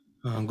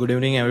Good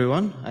evening,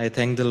 everyone. I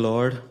thank the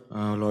Lord,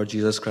 Lord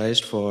Jesus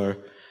Christ, for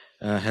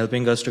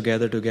helping us to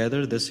gather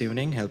together this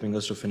evening, helping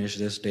us to finish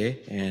this day,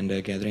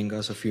 and gathering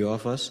us, a few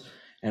of us,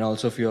 and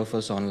also a few of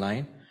us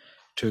online,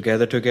 to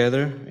gather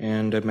together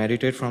and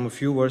meditate from a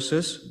few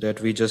verses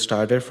that we just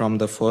started from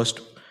the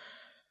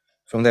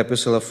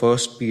epistle of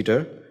First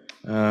Peter,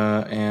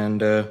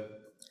 and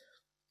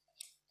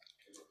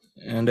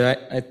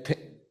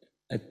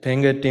I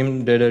think the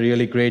team did a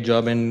really great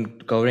job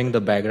in covering the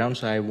background,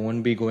 so I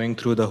won't be going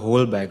through the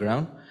whole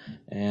background.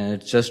 And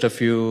it's just a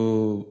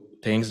few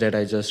things that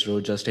I just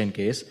wrote just in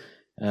case.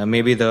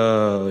 Maybe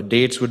the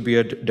dates would be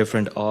a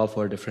different off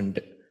or different,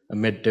 a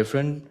bit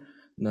different.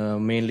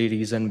 Mainly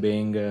reason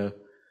being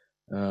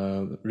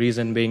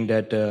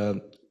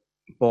that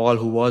Paul,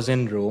 who was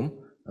in Rome,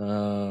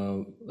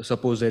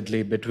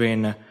 supposedly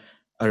between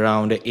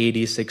around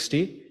AD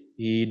 60,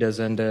 he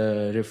doesn't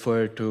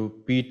refer to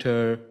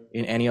Peter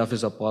in any of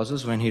his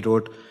apostles when he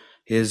wrote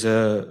his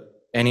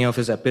any of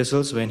his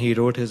epistles. When he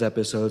wrote his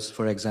epistles,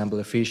 for example,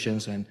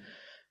 Ephesians and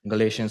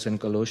Galatians and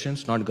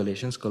Colossians, not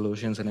Galatians,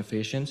 Colossians and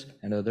Ephesians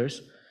and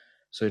others.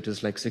 So it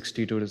is like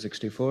 62 to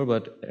 64,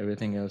 but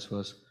everything else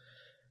was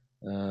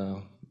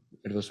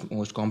it was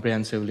most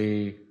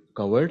comprehensively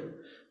covered.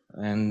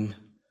 And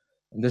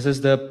this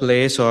is the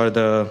place, or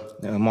the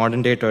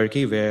modern day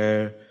Turkey,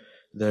 where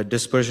the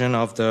dispersion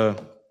of the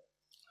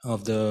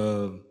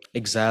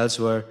exiles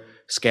were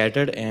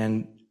scattered,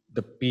 and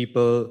the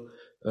people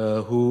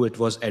who it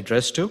was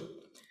addressed to.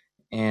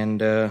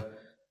 And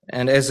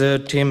as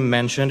Tim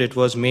mentioned, it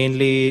was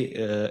mainly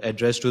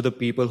addressed to the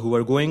people who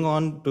were going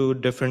on to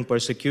different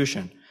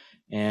persecution.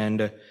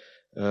 And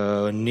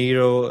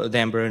Nero, the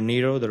Emperor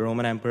Nero, the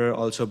Roman Emperor,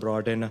 also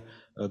brought in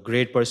a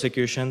great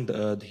persecution.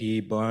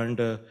 He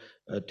burned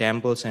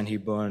temples, and he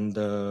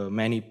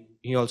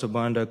also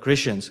burned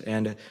Christians.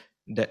 And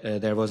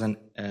there was an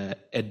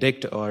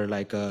edict, or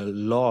like a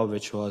law,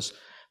 which was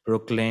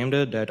proclaimed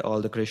that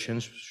all the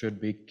Christians should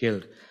be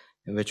killed,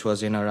 which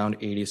was in around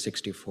AD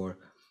 64.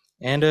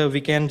 And we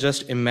can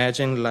just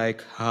imagine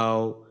like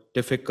how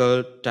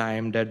difficult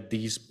time that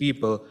these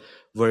people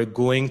were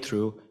going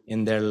through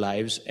in their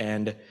lives.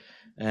 And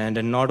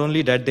not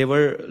only that, they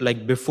were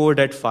like, before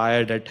that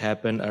fire that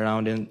happened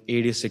around in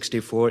AD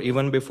 64,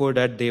 even before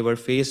that, they were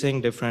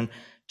facing different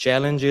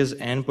challenges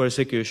and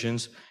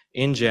persecutions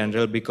in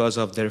general because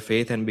of their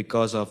faith and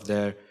because of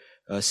their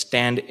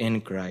stand in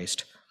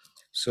Christ.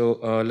 So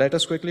let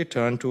us quickly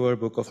turn to our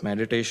book of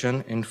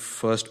meditation in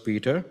First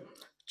Peter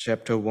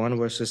chapter 1,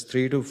 verses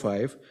 3 to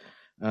 5.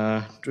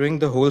 During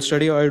the whole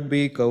study, I would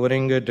be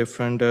covering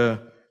different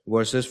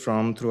verses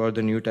from throughout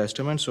the New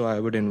Testament, so I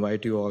would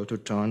invite you all to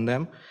turn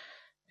them.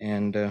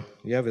 And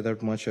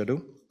without much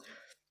ado,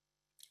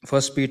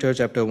 First Peter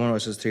chapter 1,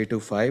 verses 3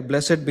 to 5.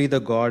 Blessed be the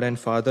God and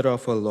Father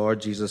of our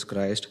Lord Jesus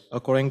Christ.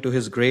 According to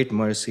his great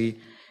mercy,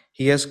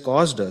 he has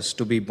caused us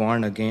to be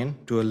born again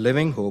to a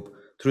living hope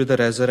through the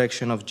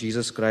resurrection of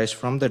Jesus Christ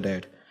from the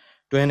dead,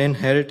 to an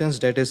inheritance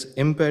that is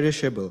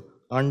imperishable,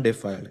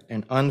 undefiled,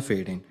 and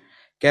unfading,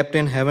 kept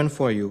in heaven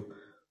for you,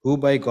 who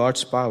by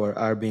God's power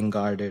are being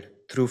guarded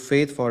through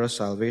faith for a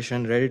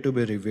salvation ready to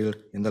be revealed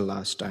in the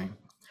last time.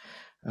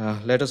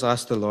 Let us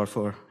ask the Lord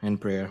in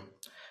prayer.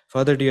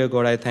 Father, dear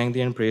God, I thank thee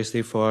and praise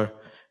thee for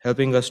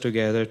helping us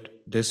together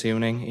this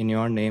evening in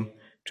your name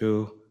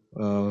to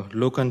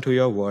look unto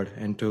your word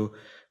and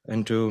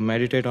to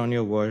meditate on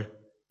your word,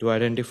 to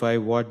identify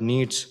what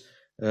needs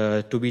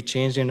to be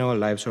changed in our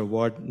lives, or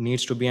what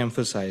needs to be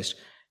emphasized,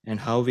 and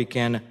how we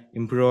can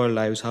improve our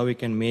lives, how we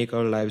can make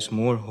our lives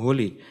more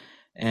holy,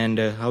 and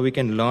how we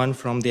can learn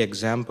from the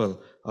example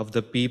of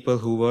the people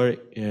who were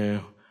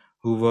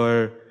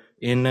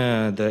in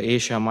the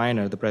Asia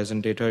Minor, the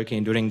present-day Turkey,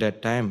 during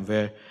that time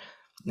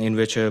in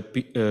which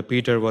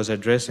Peter was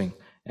addressing,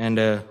 and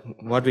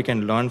what we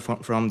can learn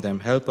from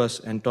them. Help us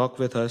and talk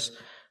with us,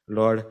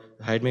 Lord.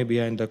 Hide me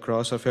behind the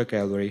cross of your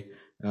Calvary.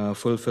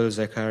 Fulfill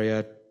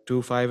Zechariah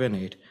 2, 5, and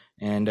 8,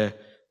 and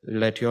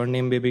let your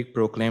name be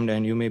proclaimed,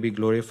 and you may be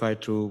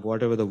glorified through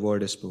whatever the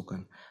word is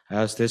spoken. I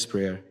ask this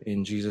prayer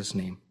in Jesus'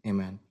 name.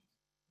 Amen.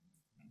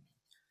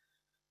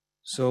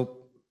 So,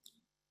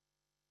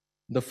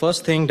 the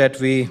first thing that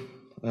we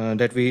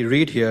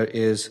read here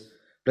is,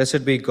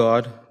 blessed be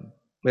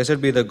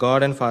the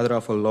God and Father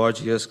of our Lord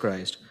Jesus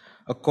Christ.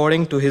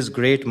 According to his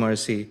great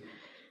mercy,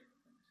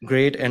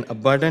 great and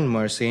abundant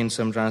mercy in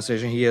some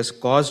translation, he has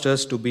caused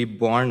us to be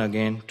born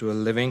again to a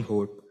living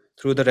hope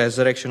through the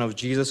resurrection of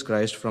Jesus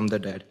Christ from the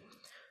dead.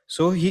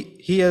 So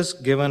he has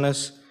given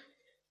us,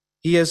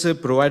 he has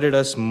provided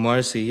us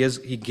mercy.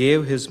 He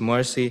gave his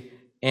mercy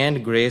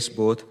and grace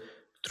both,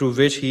 through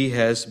which he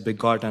has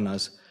begotten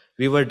us.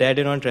 We were dead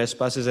in our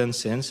trespasses and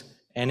sins,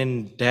 and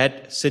in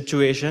that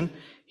situation,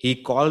 he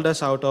called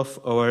us out of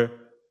our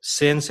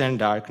sins and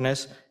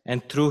darkness,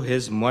 and through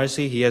his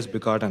mercy, he has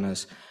begotten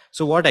us.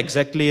 So what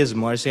exactly is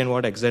mercy and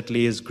what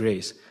exactly is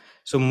grace?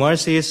 So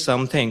mercy is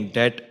something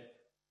that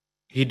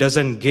he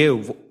doesn't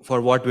give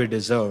for what we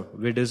deserve.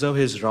 We deserve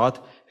his wrath.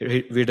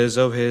 We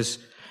deserve his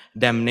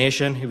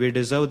damnation. We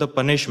deserve the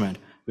punishment.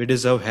 we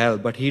deserve hell,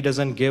 but he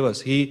doesn't give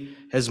us. He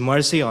has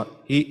mercy on,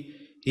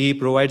 he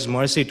provides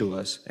mercy to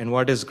us. And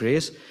what is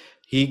grace?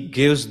 He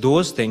gives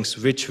those things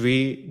which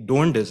we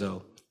don't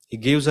deserve. He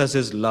gives us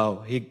his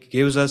love. He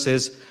gives us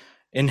his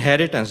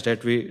inheritance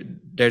that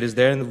is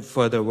there in the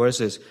further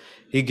verses.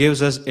 He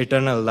gives us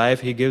eternal life.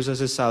 He gives us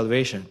his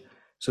salvation.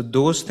 So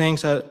those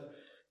things are,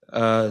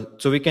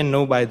 so we can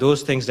know by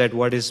those things that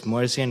what is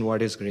mercy and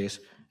what is grace.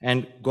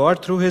 And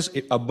God, through his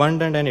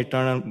abundant and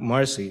eternal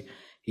mercy,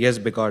 he has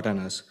begotten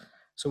us.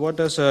 So what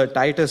does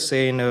Titus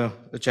say in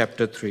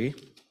chapter 3?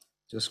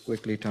 Just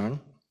quickly turn.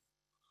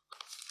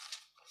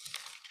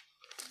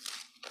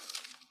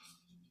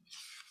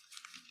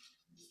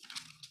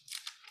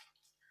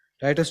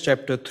 Titus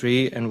chapter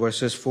 3 and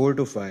verses 4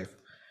 to 5.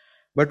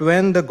 But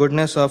when the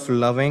goodness of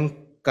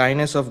loving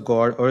kindness of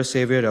God our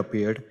Savior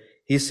appeared,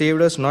 he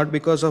saved us not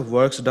because of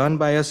works done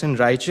by us in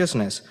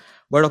righteousness,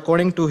 but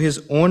according to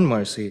his own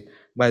mercy,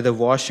 by the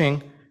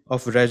washing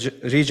of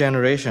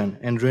regeneration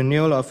and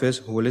renewal of his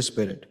Holy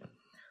Spirit.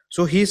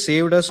 So he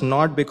saved us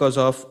not because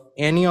of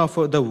any of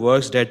the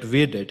works that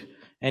we did,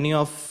 any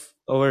of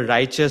our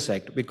righteous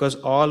act, because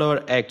all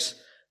our acts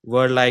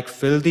were like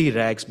filthy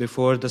rags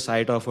before the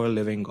sight of our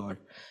living God.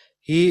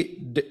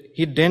 He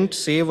didn't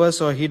save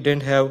us, or he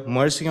didn't have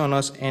mercy on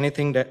us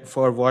anything that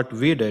for what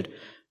we did,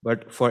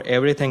 but for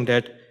everything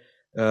that,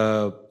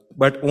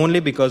 but only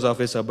because of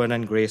his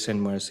abundant grace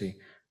and mercy.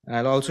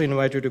 I'll also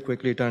invite you to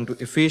quickly turn to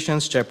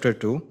Ephesians chapter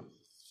 2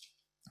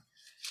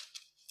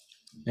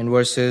 and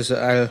verses,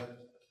 I'll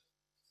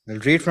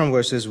read from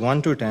verses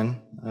 1 to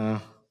 10.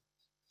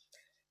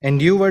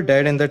 And you were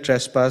dead in the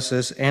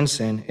trespasses and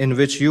sin in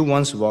which you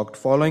once walked,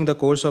 following the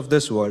course of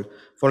this world,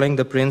 following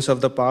the prince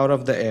of the power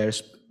of the air,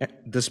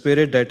 the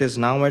spirit that is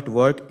now at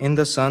work in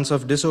the sons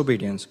of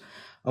disobedience,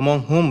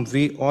 among whom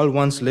we all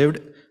once lived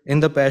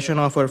in the passion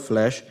of our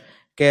flesh,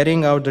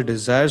 carrying out the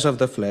desires of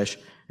the flesh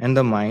and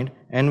the mind,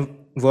 and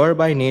were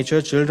by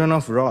nature children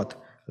of wrath,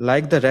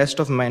 like the rest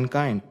of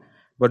mankind.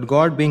 But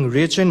God, being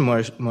rich in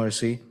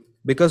mercy,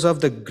 because of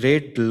the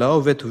great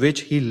love with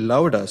which he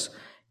loved us,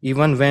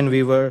 even when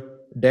we were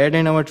dead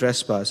in our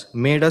trespass,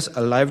 made us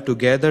alive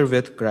together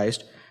with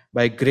Christ.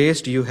 By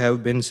grace you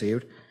have been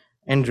saved,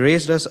 and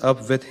raised us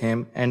up with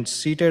him, and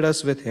seated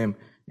us with him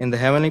in the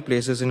heavenly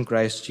places in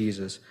Christ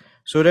Jesus,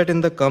 so that in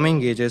the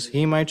coming ages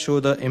he might show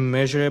the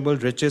immeasurable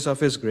riches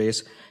of his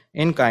grace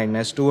in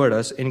kindness toward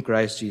us in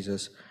Christ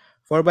Jesus.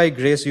 For by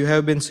grace you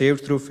have been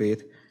saved through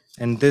faith,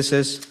 and this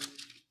is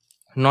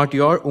not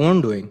your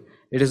own doing.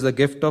 It is the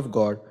gift of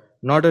God,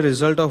 not a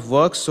result of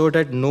works, so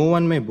that no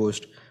one may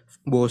boast.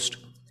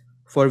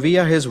 For we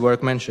are his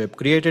workmanship,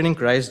 created in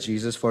Christ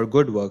Jesus for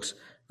good works,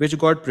 which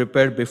God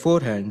prepared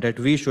beforehand that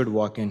we should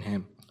walk in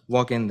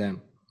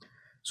them.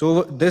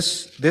 So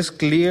this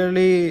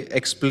clearly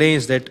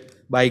explains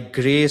that by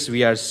grace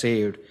we are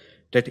saved,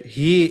 that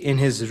he in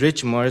his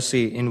rich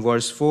mercy, in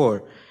verse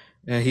 4,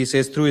 he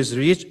says, through his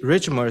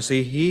rich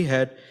mercy,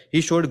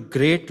 he showed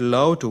great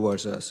love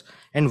towards us.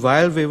 And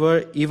while we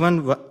were,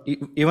 even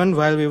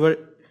while we were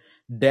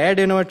dead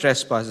in our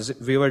trespasses,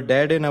 we were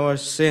dead in our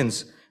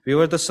sins, we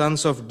were the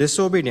sons of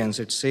disobedience,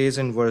 it says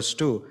in verse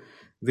 2.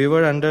 We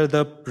were under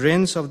the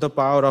prince of the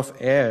power of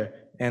air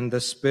and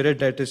the spirit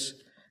that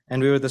is,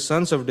 and we were the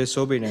sons of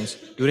disobedience.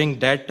 During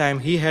that time,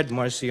 he had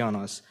mercy on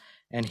us,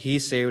 and he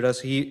saved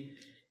us.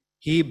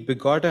 He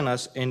begotten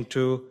us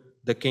into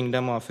the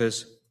kingdom of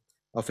his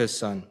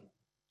son.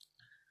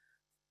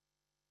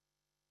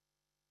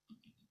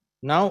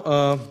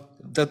 Now,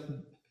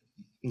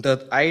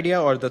 the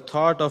idea or the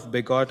thought of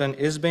begotten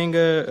is being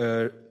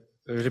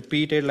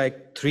repeated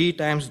like 3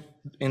 times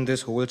in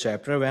this whole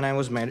chapter. When I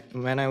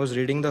was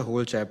reading the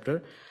whole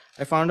chapter,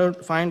 I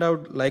find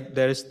out like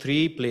there is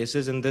 3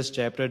 places in this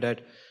chapter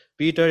that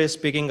Peter is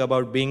speaking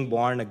about being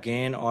born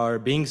again or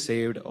being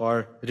saved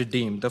or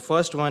redeemed. The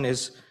first one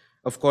is,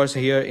 of course,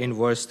 here in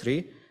verse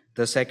 3.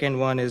 The second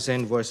one is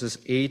in verses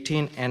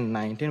 18 and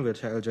 19,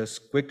 which I'll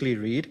just quickly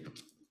read.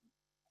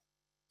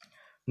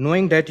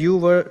 Knowing that you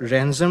were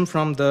ransomed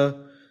from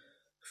the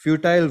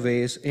futile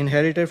ways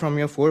inherited from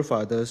your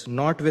forefathers,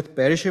 not with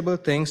perishable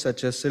things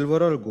such as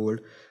silver or gold,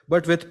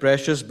 but with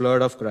precious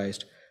blood of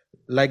Christ,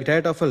 like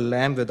that of a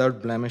lamb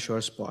without blemish or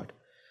spot.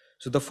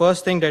 So the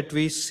first thing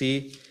we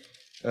see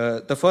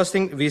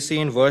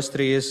in verse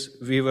 3 is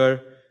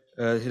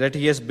that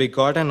he has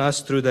begotten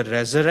us through the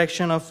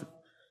resurrection of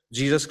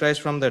Jesus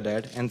Christ from the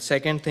dead. And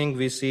second thing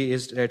we see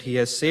is that he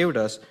has saved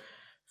us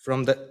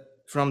from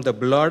the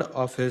blood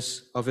of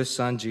his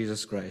son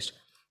Jesus Christ.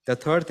 The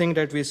third thing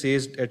that we see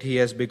is that he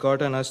has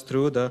begotten us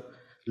through the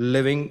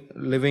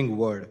living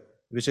word,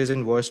 which is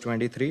in verse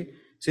 23.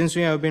 Since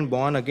we have been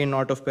born again,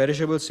 not of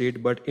perishable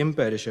seed, but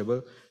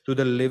imperishable, through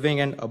the living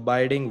and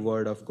abiding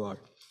word of God.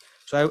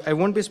 So I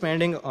won't be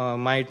spending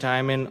my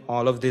time in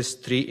all of these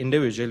 3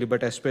 individually,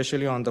 but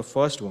especially on the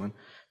first one,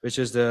 which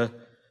is that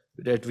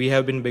we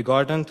have been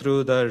begotten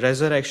through the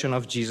resurrection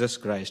of Jesus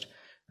Christ.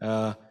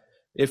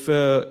 If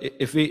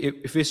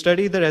we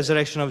study the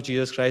resurrection of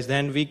Jesus Christ,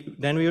 then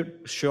we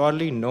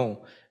surely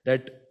know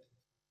that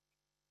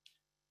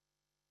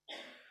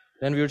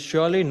then we would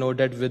surely know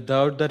that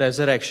without the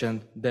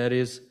resurrection,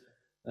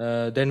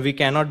 then we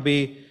cannot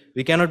be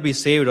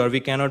saved, or we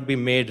cannot be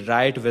made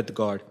right with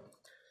God.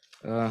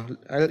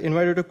 I'll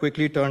invite you to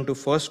quickly turn to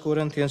 1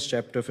 Corinthians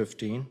chapter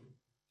 15.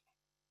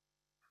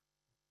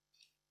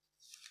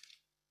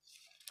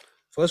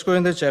 1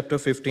 Corinthians chapter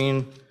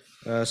 15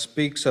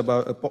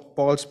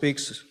 Paul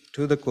speaks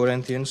to the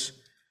Corinthians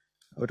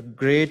a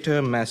great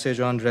message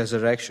on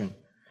resurrection.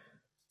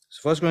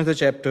 1 Corinthians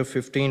chapter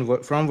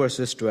 15 from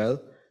verses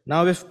 12.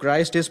 Now if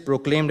Christ is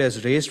proclaimed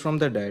as raised from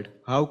the dead,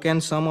 how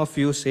can some of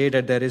you say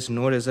that there is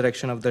no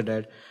resurrection of the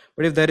dead?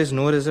 But if there is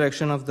no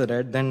resurrection of the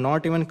dead, then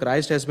not even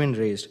Christ has been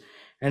raised.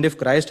 And if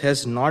Christ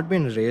has not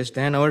been raised,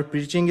 then our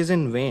preaching is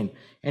in vain,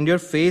 and your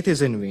faith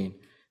is in vain.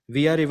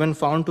 We are even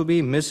found to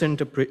be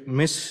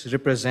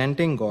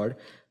misrepresenting God,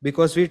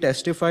 because we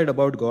testified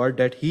about God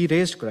that he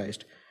raised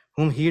Christ,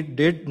 whom he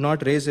did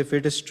not raise, if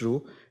it is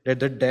true that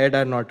the dead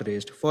are not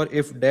raised. For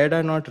if dead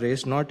are not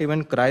raised, not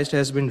even Christ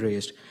has been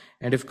raised.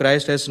 And if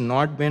Christ has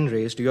not been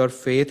raised, your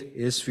faith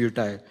is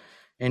futile,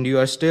 and you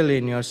are still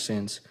in your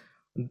sins.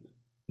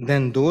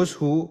 Then those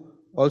who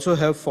also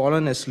have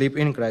fallen asleep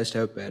in Christ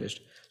have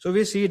perished. So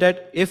we see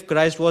that if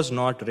Christ was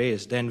not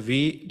raised, then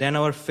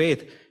our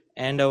faith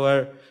and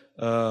our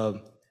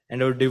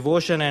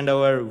devotion and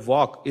our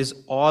walk is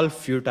all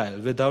futile.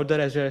 Without the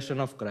resurrection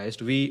of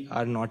Christ, we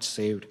are not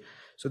saved.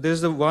 So this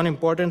is the one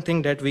important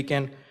thing that we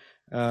can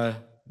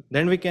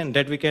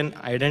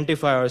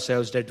identify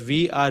ourselves, that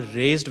we are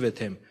raised with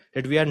him,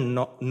 that we are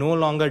no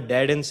longer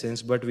dead in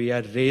sins, but we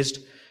are raised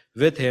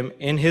with him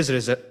in his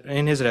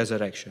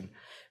resurrection.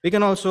 We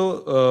can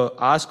also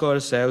ask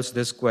ourselves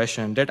this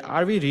question, that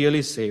are we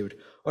really saved,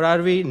 or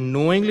are we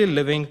knowingly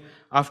living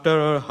after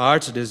our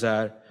heart's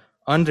desire,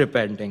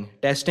 unrepenting,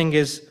 testing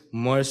his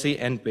mercy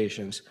and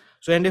patience?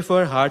 So, and if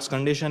our heart's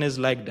condition is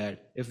like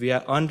that, if we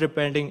are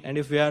unrepenting, and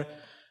if we are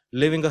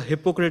living a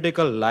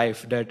hypocritical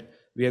life, that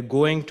we are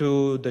going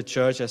to the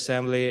church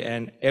assembly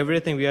and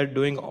everything, we are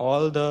doing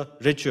all the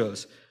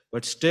rituals,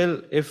 but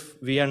still if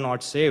we are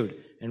not saved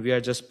and we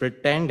are just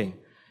pretending,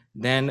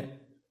 then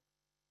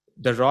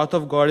the wrath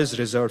of God is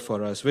reserved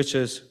for us, which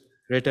is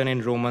written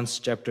in Romans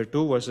chapter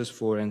 2 verses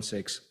 4 and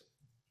 6.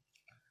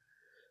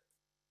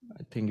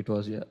 I think it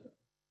was, yeah.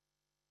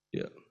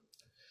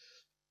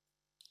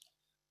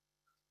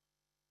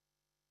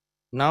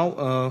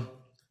 Now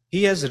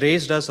he has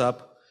raised us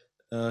up.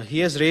 He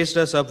has raised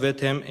us up with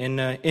him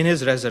in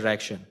his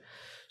resurrection.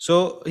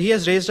 So he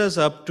has raised us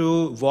up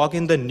to walk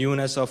in the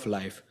newness of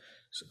life.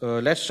 So,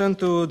 let's turn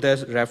to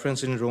the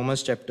reference in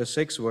Romans chapter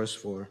 6 verse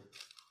 4.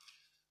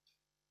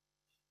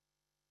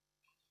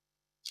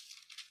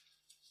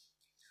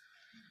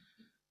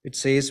 It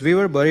says, "We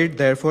were buried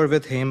therefore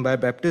with him by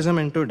baptism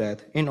into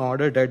death, in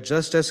order that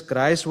just as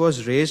Christ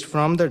was raised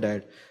from the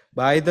dead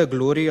by the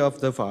glory of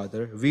the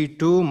Father, we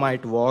too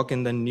might walk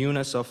in the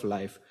newness of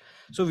life."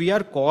 So we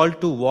are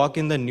called to walk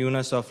in the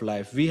newness of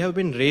life. We have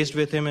been raised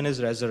with him in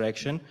his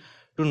resurrection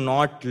to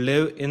not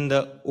live in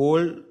the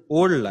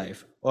old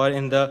life, or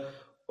in the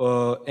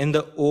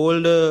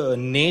old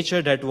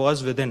nature that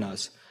was within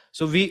us.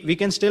 So we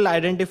can still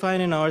identify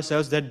in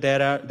ourselves that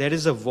there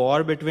is a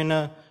war between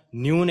a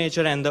new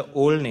nature and the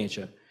old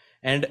nature,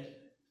 and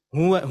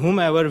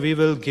whomever we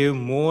will give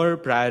more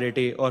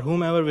priority, or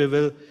whomever we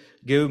will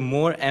give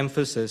more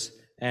emphasis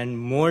and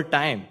more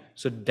time,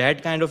 so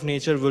that kind of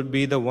nature would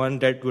be the one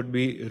that would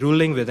be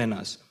ruling within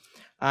us.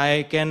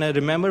 I can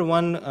remember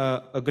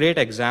a great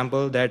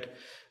example that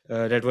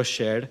was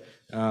shared.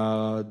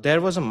 There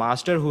was a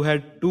master who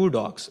had two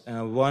dogs.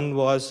 One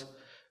was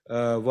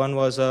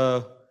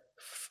a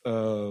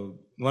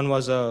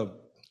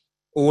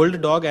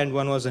old dog, and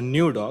one was a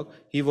new dog.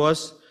 He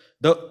was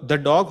the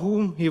dog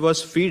whom he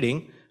was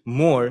feeding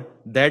more,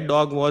 that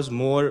dog was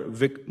more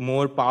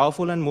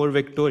powerful and more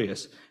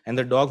victorious, and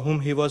the dog whom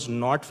he was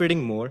not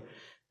feeding more,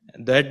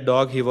 that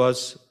dog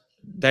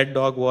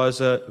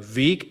was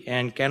weak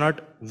and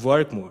cannot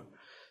work more.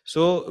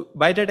 So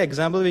by that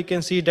example we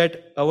can see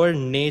that our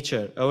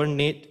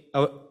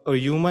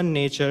human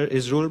nature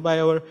is ruled by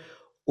our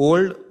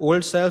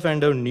old self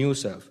and our new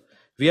self.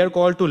 We are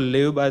called to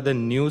live by the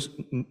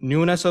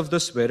newness of the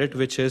Spirit,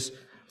 which has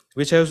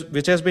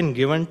been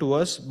given to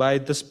us by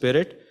the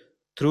Spirit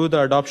through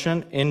the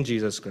adoption in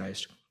Jesus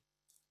Christ.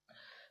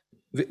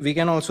 We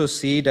can also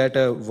see that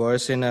a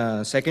verse in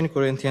 2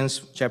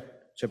 Corinthians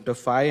chapter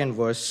 5 and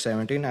verse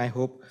 17. I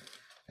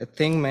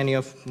think many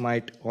of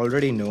might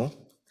already know.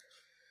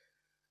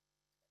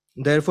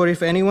 "Therefore,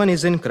 if anyone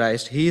is in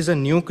Christ, he is a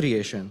new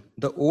creation.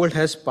 The old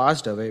has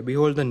passed away;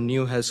 behold, the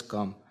new has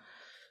come."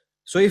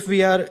 So if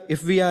we are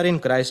in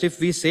Christ, if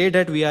we say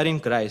that we are in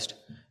Christ,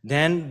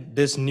 then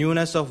this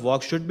newness of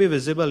walk should be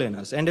visible in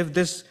us. And if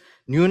this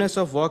newness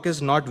of walk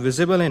is not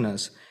visible in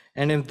us,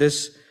 and if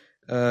this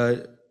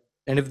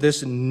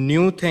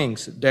new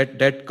things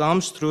that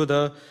comes through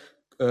the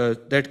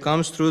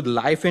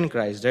life in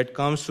Christ, that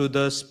comes through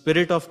the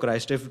Spirit of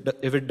Christ,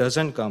 if it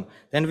doesn't come,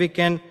 then we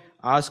can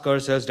ask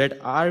ourselves that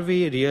are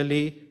we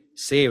really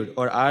saved,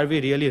 or are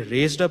we really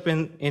raised up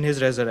in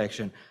his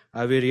resurrection?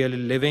 Are we really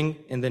living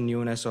in the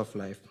newness of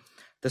life?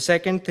 The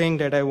second thing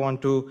that I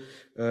want to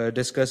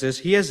discuss is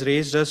he has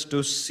raised us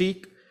to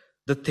seek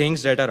the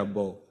things that are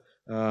above.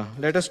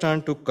 Let us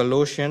turn to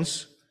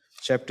Colossians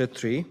chapter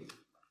 3,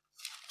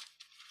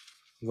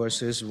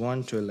 verses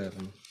 1 to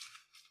 11.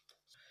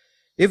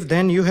 If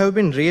then you have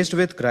been raised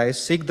with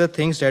Christ, seek the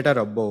things that are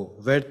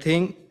above,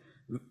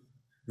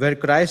 where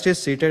Christ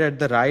is seated at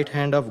the right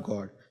hand of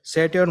God.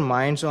 Set your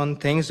minds on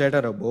things that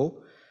are above,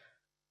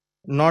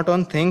 not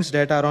on things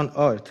that are on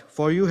earth,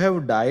 for you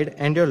have died,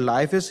 and your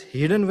life is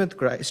hidden with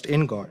Christ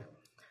in God.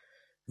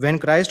 When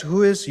Christ,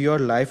 who is your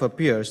life,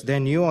 appears,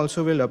 then you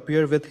also will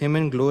appear with him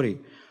in glory.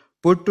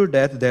 Put to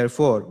death,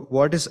 therefore,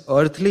 what is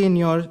earthly in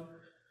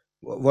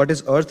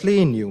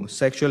you,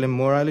 sexual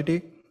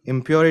immorality,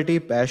 impurity,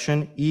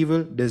 passion,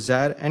 evil,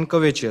 desire, and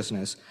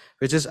covetousness,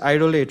 which is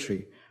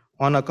idolatry.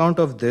 On account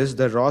of this,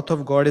 the wrath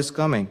of God is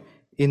coming.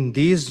 In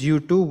these you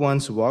too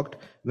once walked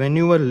when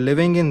you were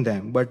living in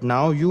them, but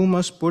now you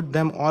must put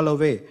them all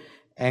away: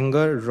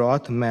 anger,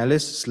 wrath,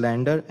 malice,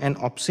 slander, and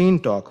obscene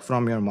talk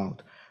from your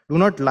mouth. Do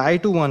not lie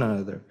to one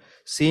another,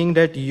 seeing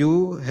that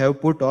you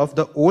have put off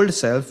the old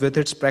self with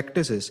its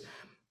practices,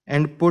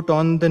 and put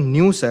on the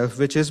new self,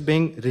 which is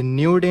being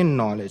renewed in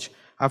knowledge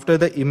after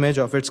the image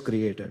of its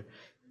creator.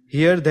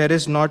 Here there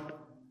is not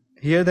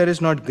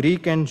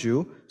Greek and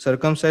Jew,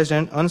 circumcised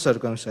and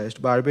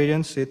uncircumcised,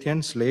 barbarian,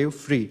 Scythian, slave,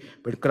 free,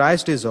 but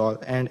Christ is all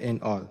and in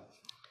all.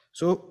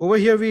 So over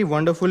here we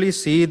wonderfully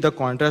see the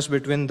contrast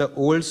between the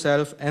old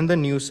self and the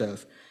new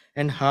self,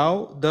 and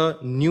how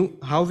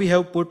we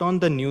have put on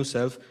the new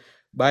self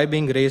by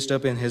being raised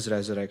up in his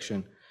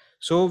resurrection.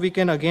 So we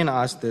can again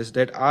ask this,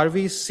 that are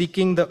we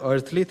seeking the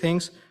earthly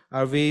things?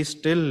 Are we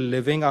still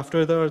living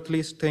after the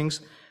earthly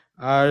things?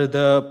 Are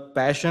the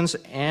passions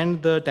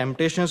and the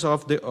temptations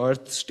of the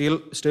earth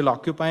still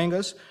occupying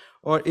us?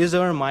 Or is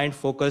our mind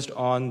focused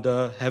on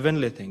the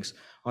heavenly things,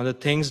 on the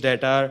things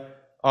that are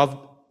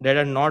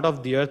not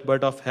of the earth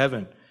but of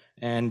heaven?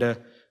 And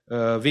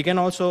we can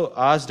also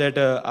ask that,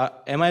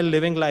 am I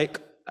living like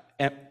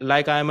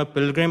I am a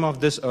pilgrim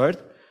of this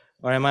earth,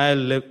 or am I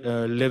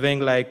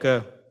living like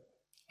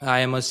I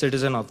am a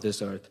citizen of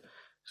this earth?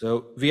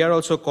 So we are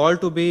also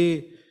called to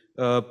be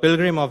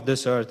pilgrim of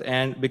this earth,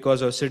 and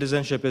because our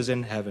citizenship is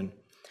in heaven.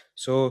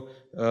 So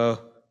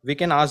we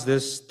can ask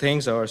these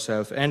things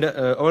ourselves. And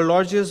our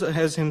Lord Jesus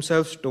has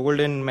himself told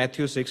in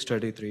Matthew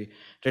 6:33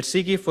 that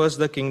seek ye first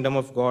the kingdom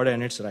of God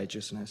and its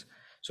righteousness.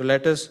 So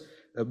let us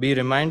be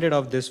reminded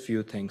of these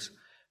few things.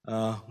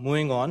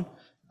 Moving on.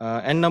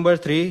 And number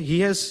 3,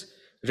 he has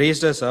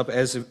raised us up,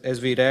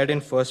 as we read in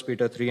 1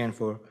 Peter 3 and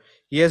 4.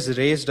 He has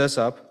raised us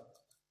up,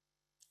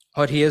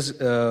 or he has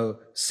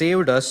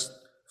saved us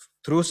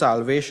through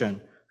salvation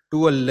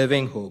to a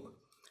living hope.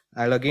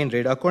 I'll again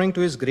read. According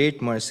to his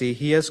great mercy,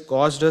 he has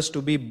caused us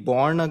to be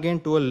born again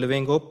to a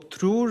living hope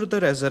through the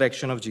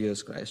resurrection of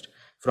Jesus Christ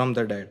from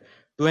the dead,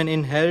 to an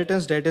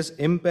inheritance that is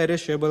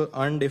imperishable,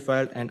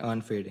 undefiled, and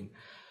unfading.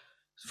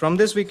 From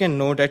this we can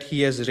know that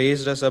he has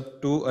raised us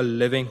up to a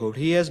living hope.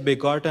 He has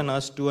begotten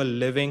us to a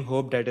living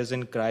hope that is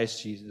in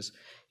Christ Jesus.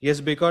 He has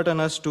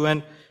begotten us to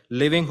an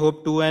living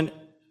hope, to an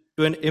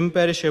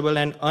imperishable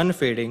and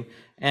unfading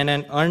and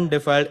an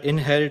undefiled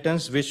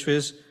inheritance which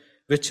is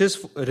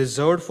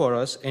reserved for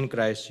us in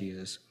Christ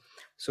Jesus.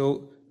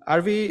 So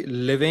are we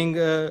living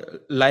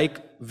like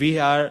we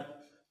are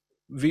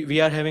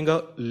having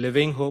a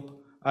living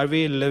hope? Are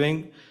we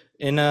living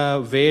in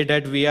a way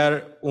that we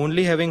are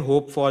only having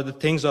hope for the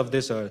things of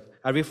this earth?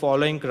 Are we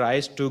following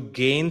Christ to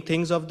gain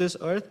things of this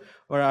earth,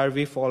 or are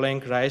we following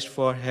Christ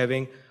for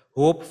having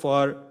hope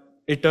for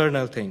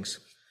eternal things?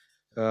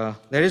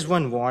 There is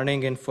one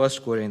warning in 1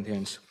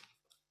 Corinthians.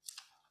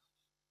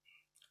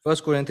 1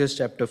 Corinthians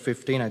chapter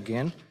 15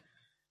 again,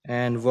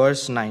 and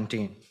verse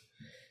 19.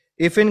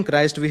 If in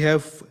Christ we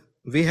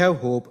have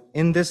hope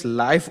in this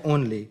life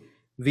only,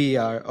 we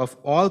are of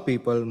all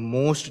people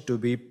most to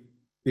be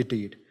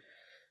pitied.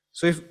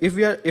 So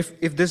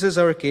if this is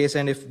our case,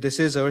 and if this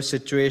is our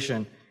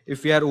situation,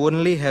 if we are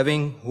only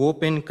having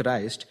hope in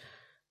Christ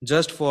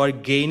just for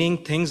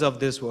gaining things of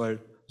this world,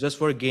 just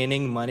for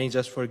gaining money,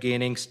 just for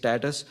gaining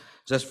status,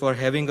 just for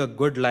having a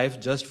good life,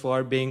 just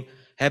for being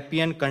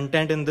happy and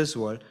content in this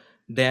world,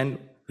 then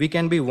we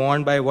can be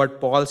warned by what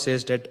Paul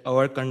says, that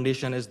our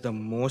condition is the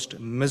most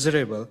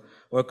miserable,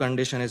 our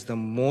condition is the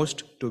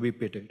most to be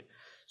pitied.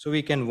 So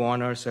we can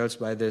warn ourselves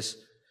by this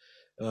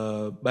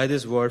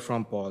word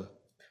from Paul.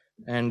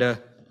 And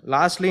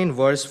lastly, in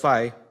verse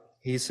 5,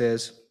 he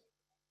says,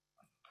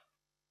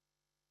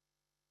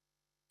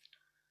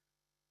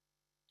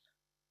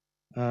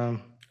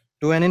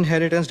 to an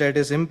inheritance that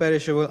is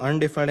imperishable,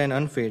 undefiled, and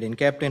unfading,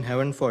 kept in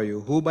heaven for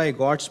you, who by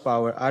God's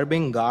power are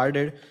being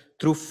guarded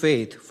through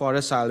faith for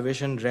a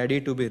salvation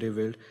ready to be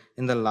revealed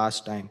in the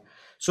last time.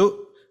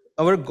 So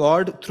our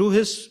God, through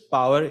his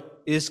power,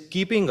 is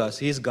keeping us,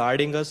 he is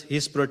guarding us, he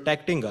is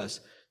protecting us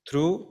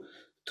through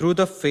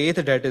the faith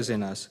that is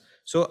in us.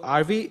 So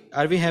are we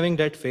having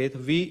that faith?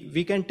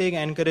 We can take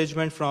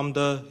encouragement from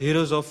the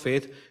heroes of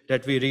faith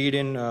that we read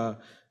in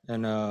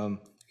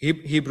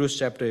Hebrews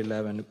chapter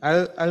 11.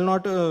 I'll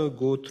not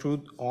go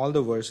through all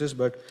the verses,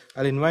 but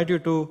I'll invite you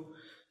to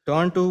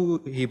turn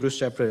to Hebrews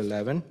chapter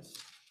 11,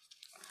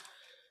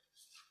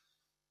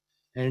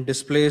 and it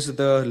displays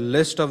the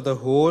list of the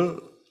whole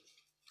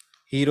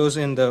heroes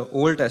in the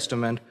Old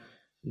Testament,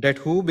 that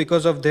who,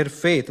 because of their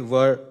faith,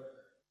 were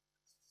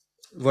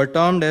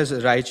termed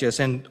as righteous,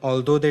 and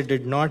although they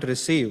did not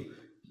receive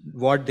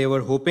what they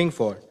were hoping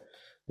for,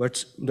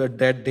 but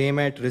that they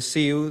might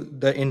receive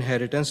the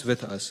inheritance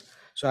with us.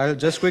 So I'll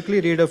just quickly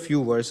read a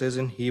few verses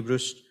in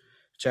Hebrews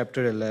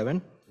chapter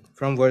 11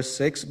 from verse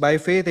 6. By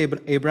faith,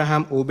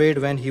 Abraham obeyed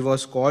when he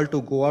was called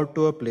to go out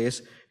to a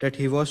place that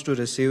he was to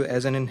receive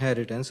as an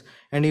inheritance,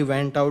 and he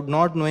went out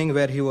not knowing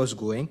where he was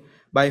going.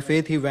 By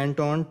faith, he went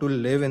on to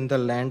live in the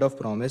land of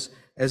promise,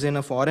 as in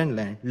a foreign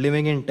land,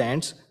 living in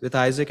tents with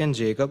Isaac and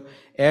Jacob,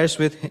 heirs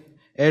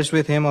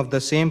with him of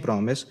the same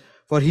promise.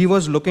 For he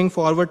was looking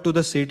forward to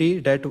the city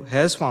that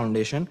has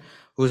foundation,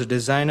 whose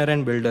designer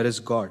and builder is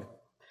God.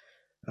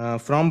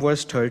 From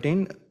verse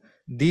 13,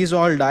 these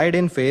all died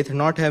in faith,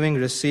 not having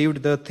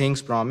received the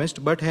things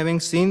promised, but having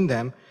seen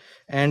them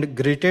and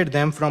greeted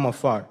them from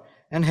afar,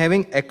 and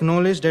having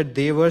acknowledged that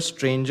they were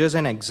strangers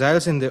and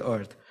exiles in the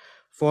earth.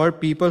 For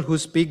people who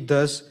speak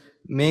thus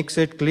makes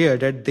it clear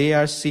that they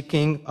are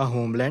seeking a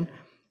homeland.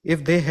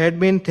 If they had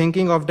been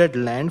thinking of that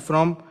land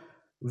from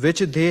which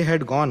they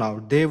had gone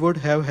out, they would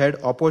have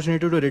had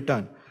opportunity to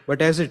return.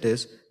 But as it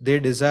is, they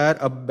desire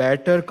a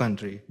better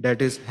country,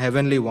 that is,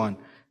 heavenly one.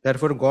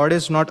 Therefore, God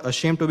is not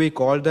ashamed to be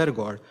called their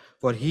God,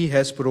 for he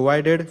has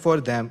provided for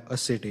them a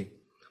city.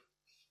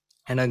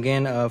 And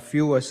again, a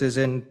few verses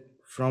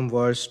from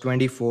verse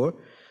 24.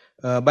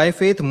 By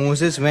faith,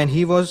 Moses, when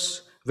he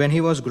was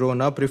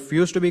grown up,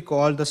 refused to be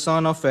called the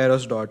son of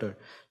Pharaoh's daughter,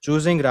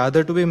 choosing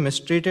rather to be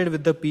mistreated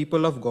with the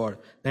people of God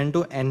than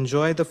to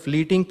enjoy the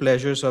fleeting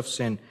pleasures of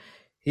sin.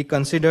 He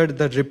considered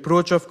the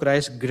reproach of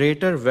Christ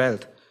greater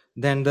wealth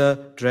than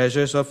the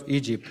treasures of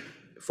Egypt,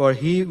 for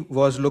he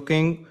was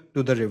looking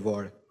to the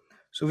reward.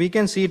 So we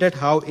can see that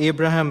how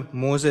Abraham,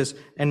 Moses,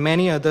 and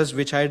many others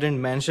which I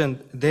didn't mention,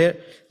 their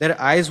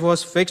eyes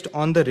was fixed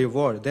on the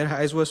reward. Their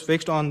eyes was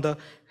fixed on the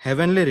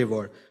heavenly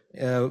reward,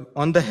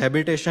 on the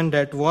habitation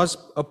that was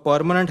a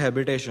permanent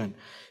habitation.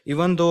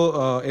 Even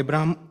though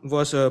Abraham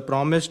was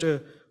promised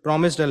a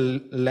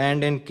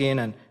land in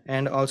Canaan,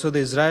 and also the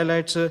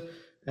Israelites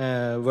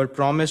were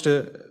promised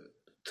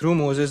through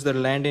Moses the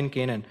land in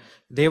Canaan.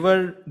 They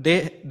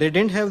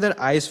didn't have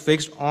their eyes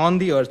fixed on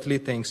the earthly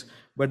things,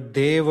 but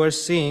they were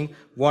seeing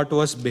what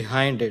was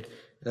behind it,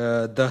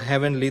 the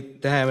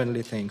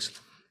heavenly things.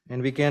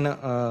 And we can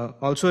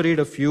also read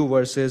a few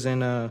verses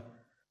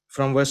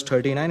from verse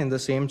 39 in the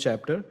same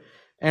chapter.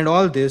 And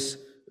all this,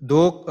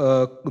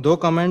 though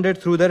commended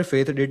through their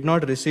faith, did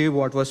not receive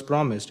what was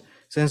promised,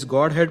 since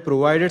God had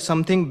provided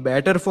something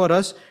better for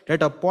us,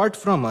 that apart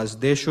from us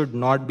they should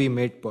not be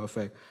made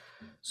perfect.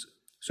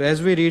 So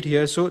as we read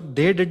here, so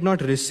they did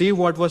not receive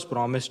what was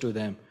promised to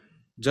them,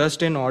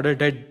 just in order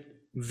that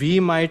we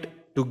might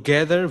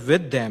together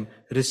with them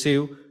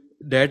receive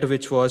that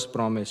which was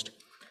promised.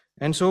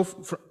 And so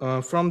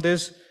from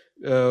this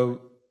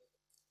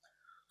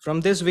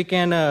we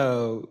can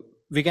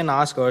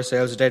ask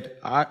ourselves that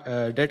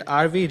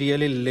are we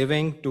really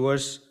living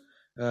towards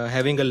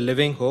having a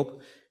living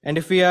hope? And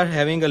if we are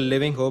having a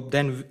living hope,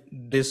 then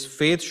this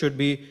faith should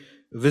be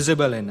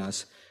visible in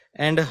us.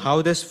 And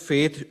how this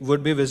faith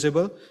would be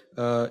visible?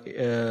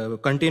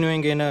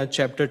 Continuing in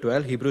chapter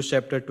 12, Hebrews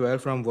chapter 12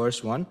 from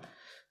verse 1.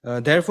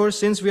 Therefore,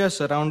 since we are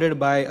surrounded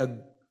by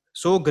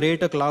so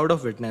great a cloud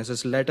of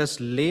witnesses, let us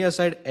lay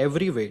aside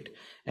every weight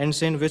and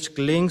sin which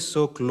clings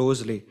so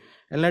closely,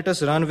 and let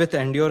us run with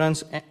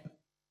endurance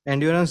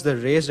the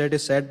race that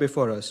is set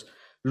before us,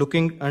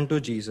 looking unto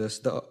Jesus,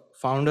 the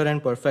founder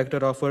and perfecter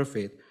of our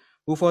faith,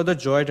 who for the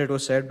joy that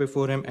was set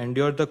before him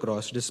endured the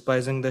cross,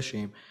 despising the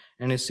shame,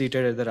 and is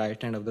seated at the right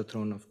hand of the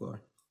throne of God.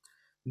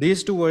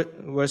 These two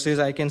verses,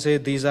 I can say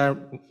these are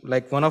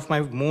like one of my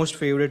most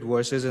favorite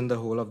verses in the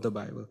whole of the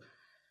Bible.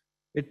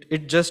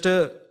 It just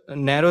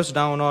narrows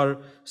down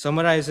or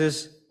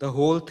summarizes the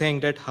whole thing,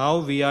 that how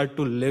we are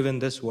to live in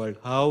this world,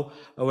 how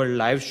our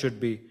lives should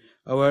be.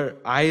 Our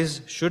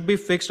eyes should be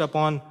fixed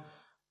upon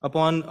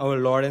our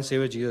Lord and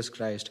Savior Jesus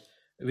Christ.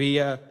 We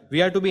are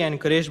to be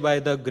encouraged by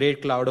the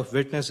great cloud of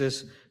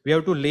witnesses. We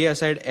have to lay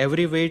aside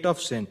every weight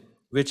of sin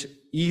which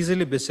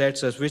easily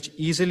besets us, which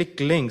easily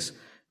clings,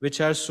 which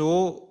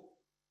so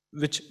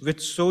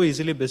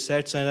easily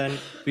besets us, and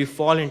we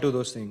fall into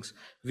those things.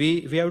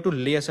 We have to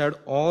lay aside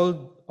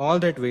all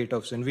that weight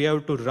of sin. We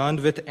have to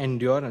run with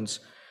endurance.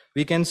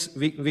 We can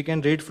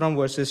read from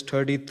verses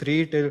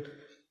 33 till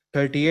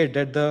 38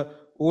 that the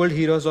old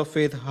heroes of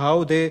faith,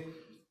 how they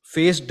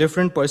faced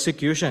different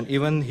persecution.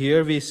 Even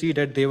here we see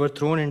that they were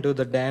thrown into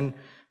the den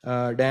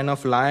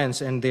of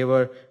lions, and they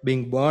were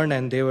being burned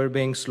and they were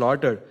being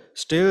slaughtered.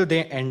 Still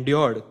they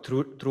endured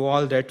through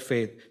all that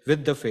faith,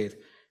 with the faith.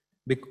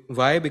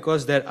 Why?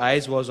 Because their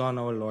eyes was on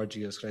our Lord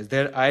Jesus Christ.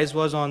 Their eyes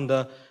was on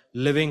the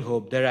living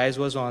hope. Their eyes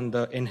was on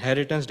the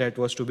inheritance that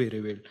was to be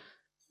revealed.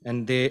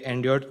 And they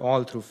endured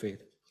all through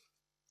faith.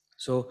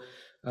 So,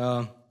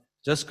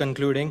 just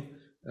concluding,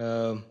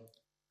 uh,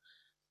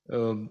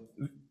 um,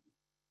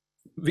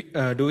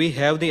 do we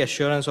have the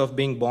assurance of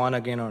being born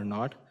again or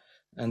not?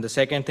 And the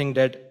second thing,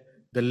 that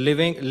the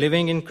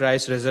living in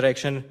Christ's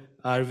resurrection,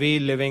 are we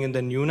living in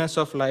the newness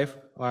of life,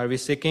 or are we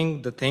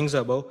seeking the things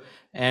above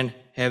and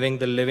having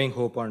the living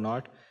hope or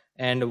not,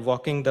 and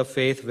walking the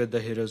faith with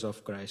the heroes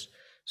of Christ?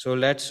 So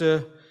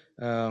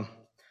uh,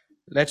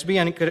 let's be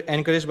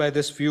encouraged by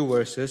these few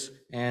verses,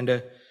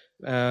 and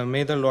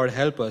may the Lord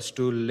help us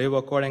to live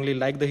accordingly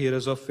like the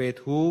heroes of faith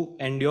who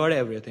endured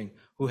everything,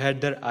 who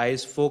had their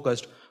eyes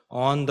focused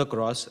on the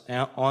cross,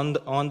 on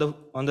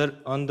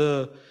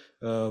the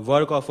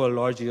work of our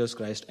Lord Jesus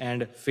Christ,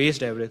 and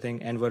faced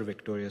everything and were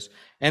victorious.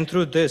 And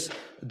through this,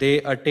 they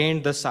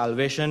attained the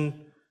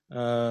salvation.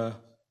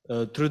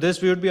 Through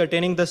this, we would be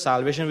attaining the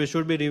salvation which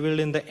would be revealed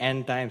in the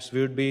end times.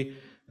 We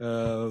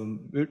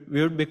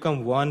would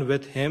become one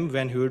with Him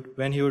when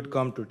He would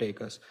come to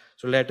take us.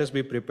 So let us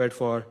be prepared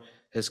for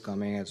His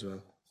coming as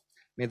well.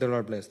 May the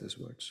Lord bless these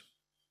words.